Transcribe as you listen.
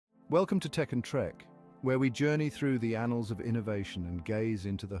Welcome to Tech and Trek, where we journey through the annals of innovation and gaze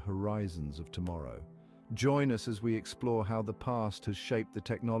into the horizons of tomorrow. Join us as we explore how the past has shaped the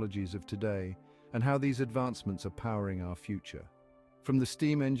technologies of today and how these advancements are powering our future. From the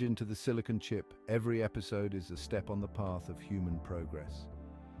steam engine to the silicon chip, every episode is a step on the path of human progress.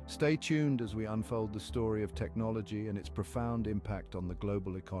 Stay tuned as we unfold the story of technology and its profound impact on the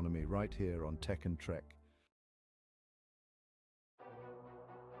global economy right here on Tech and Trek.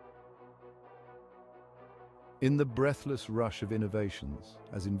 In the breathless rush of innovations,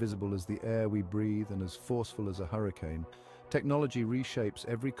 as invisible as the air we breathe and as forceful as a hurricane, technology reshapes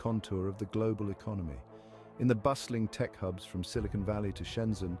every contour of the global economy. In the bustling tech hubs from Silicon Valley to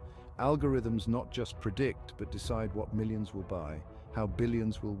Shenzhen, algorithms not just predict but decide what millions will buy, how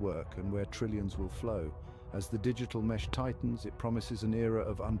billions will work, and where trillions will flow. As the digital mesh tightens, it promises an era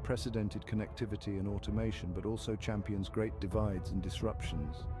of unprecedented connectivity and automation, but also champions great divides and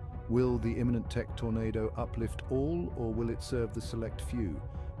disruptions. Will the imminent tech tornado uplift all, or will it serve the select few,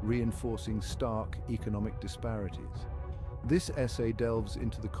 reinforcing stark economic disparities? This essay delves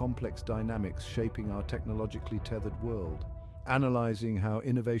into the complex dynamics shaping our technologically tethered world, analyzing how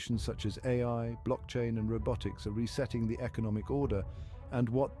innovations such as AI, blockchain, and robotics are resetting the economic order, and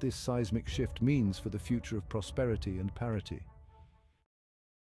what this seismic shift means for the future of prosperity and parity.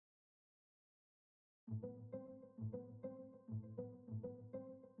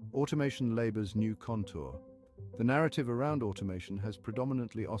 Automation labors new contour. The narrative around automation has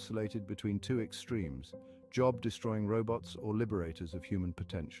predominantly oscillated between two extremes: job-destroying robots or liberators of human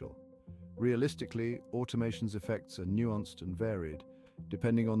potential. Realistically, automation's effects are nuanced and varied,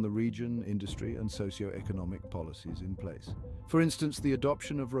 depending on the region, industry, and socio-economic policies in place. For instance, the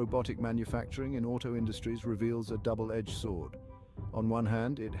adoption of robotic manufacturing in auto industries reveals a double-edged sword. On one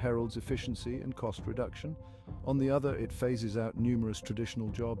hand, it heralds efficiency and cost reduction. On the other, it phases out numerous traditional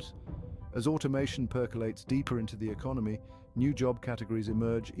jobs. As automation percolates deeper into the economy, new job categories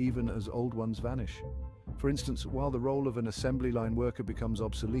emerge even as old ones vanish. For instance, while the role of an assembly line worker becomes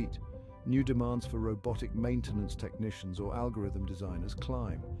obsolete, new demands for robotic maintenance technicians or algorithm designers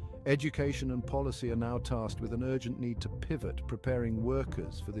climb. Education and policy are now tasked with an urgent need to pivot, preparing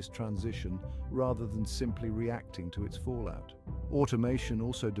workers for this transition rather than simply reacting to its fallout. Automation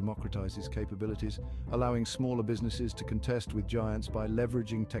also democratizes capabilities, allowing smaller businesses to contest with giants by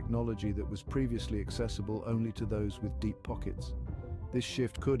leveraging technology that was previously accessible only to those with deep pockets. This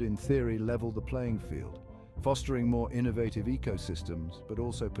shift could, in theory, level the playing field, fostering more innovative ecosystems, but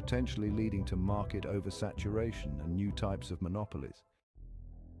also potentially leading to market oversaturation and new types of monopolies.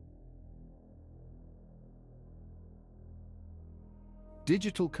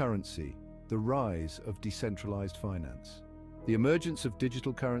 Digital currency, the rise of decentralized finance. The emergence of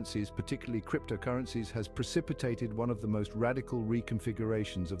digital currencies, particularly cryptocurrencies, has precipitated one of the most radical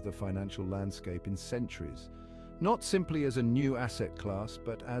reconfigurations of the financial landscape in centuries. Not simply as a new asset class,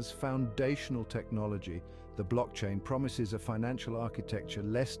 but as foundational technology, the blockchain promises a financial architecture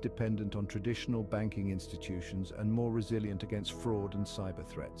less dependent on traditional banking institutions and more resilient against fraud and cyber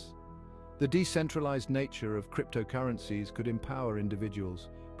threats. The decentralized nature of cryptocurrencies could empower individuals,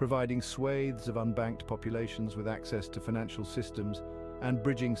 providing swathes of unbanked populations with access to financial systems and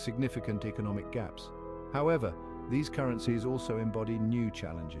bridging significant economic gaps. However, these currencies also embody new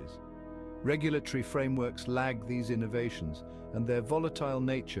challenges. Regulatory frameworks lag these innovations, and their volatile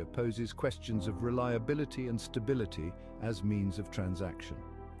nature poses questions of reliability and stability as means of transaction.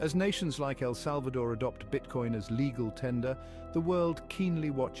 As nations like El Salvador adopt Bitcoin as legal tender, the world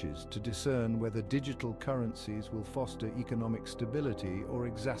keenly watches to discern whether digital currencies will foster economic stability or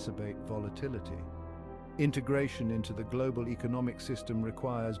exacerbate volatility. Integration into the global economic system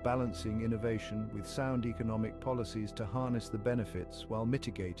requires balancing innovation with sound economic policies to harness the benefits while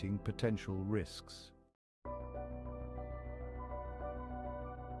mitigating potential risks.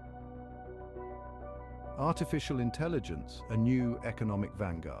 Artificial intelligence, a new economic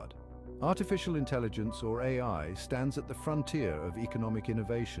vanguard. Artificial intelligence, or AI, stands at the frontier of economic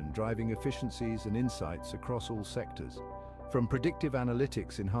innovation, driving efficiencies and insights across all sectors. From predictive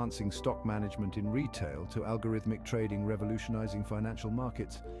analytics enhancing stock management in retail to algorithmic trading revolutionizing financial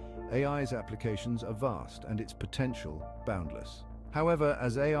markets, AI's applications are vast and its potential boundless. However,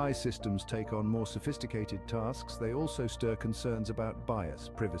 as AI systems take on more sophisticated tasks, they also stir concerns about bias,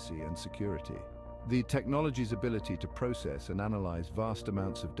 privacy, and security. The technology's ability to process and analyze vast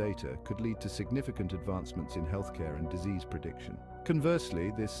amounts of data could lead to significant advancements in healthcare and disease prediction.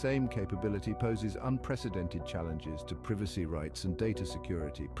 Conversely, this same capability poses unprecedented challenges to privacy rights and data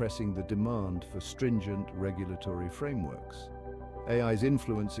security, pressing the demand for stringent regulatory frameworks. AI's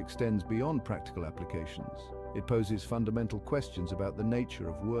influence extends beyond practical applications. It poses fundamental questions about the nature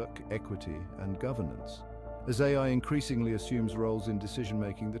of work, equity, and governance. As AI increasingly assumes roles in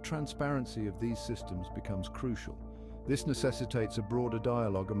decision-making, the transparency of these systems becomes crucial. This necessitates a broader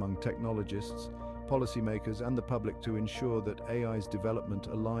dialogue among technologists, policymakers, and the public to ensure that AI's development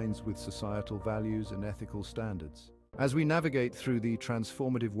aligns with societal values and ethical standards. As we navigate through the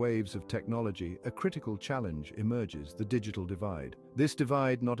transformative waves of technology, a critical challenge emerges: the digital divide. This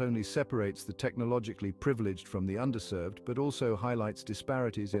divide not only separates the technologically privileged from the underserved, but also highlights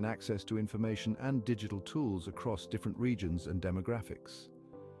disparities in access to information and digital tools across different regions and demographics.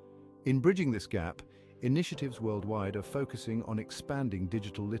 In bridging this gap, initiatives worldwide are focusing on expanding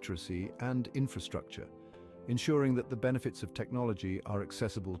digital literacy and infrastructure, ensuring that the benefits of technology are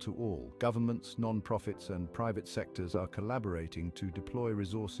accessible to all. Governments, non-profits, and private sectors are collaborating to deploy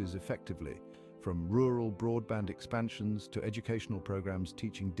resources effectively, from rural broadband expansions to educational programs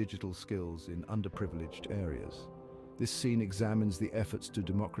teaching digital skills in underprivileged areas. This scene examines the efforts to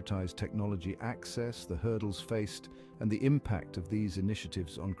democratize technology access, the hurdles faced, and the impact of these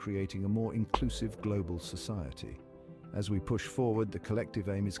initiatives on creating a more inclusive global society. As we push forward, the collective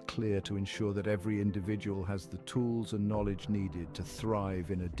aim is clear: to ensure that every individual has the tools and knowledge needed to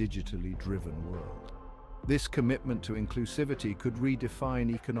thrive in a digitally driven world. This commitment to inclusivity could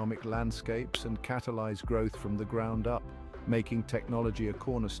redefine economic landscapes and catalyze growth from the ground up, making technology a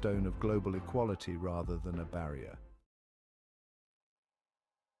cornerstone of global equality rather than a barrier.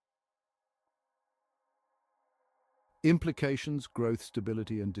 Implications: growth,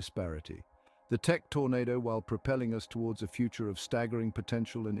 stability, and disparity. The tech tornado, while propelling us towards a future of staggering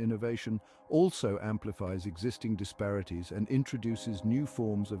potential and innovation, also amplifies existing disparities and introduces new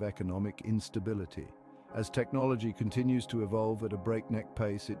forms of economic instability. As technology continues to evolve at a breakneck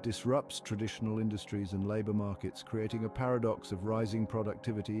pace, it disrupts traditional industries and labor markets, creating a paradox of rising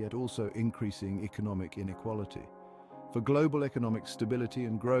productivity yet also increasing economic inequality. For global economic stability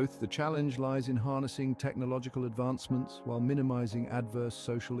and growth, the challenge lies in harnessing technological advancements while minimizing adverse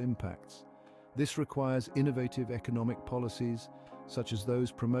social impacts. This requires innovative economic policies, such as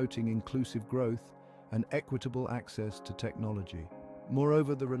those promoting inclusive growth and equitable access to technology.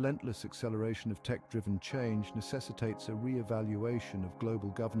 Moreover, the relentless acceleration of tech-driven change necessitates a re-evaluation of global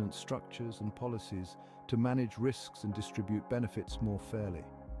governance structures and policies to manage risks and distribute benefits more fairly.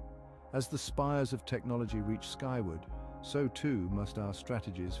 As the spires of technology reach skyward, so too must our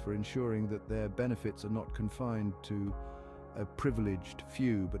strategies for ensuring that their benefits are not confined to a privileged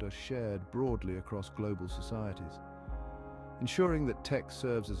few but are shared broadly across global societies. Ensuring that tech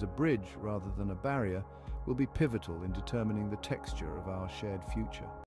serves as a bridge rather than a barrier will be pivotal in determining the texture of our shared future.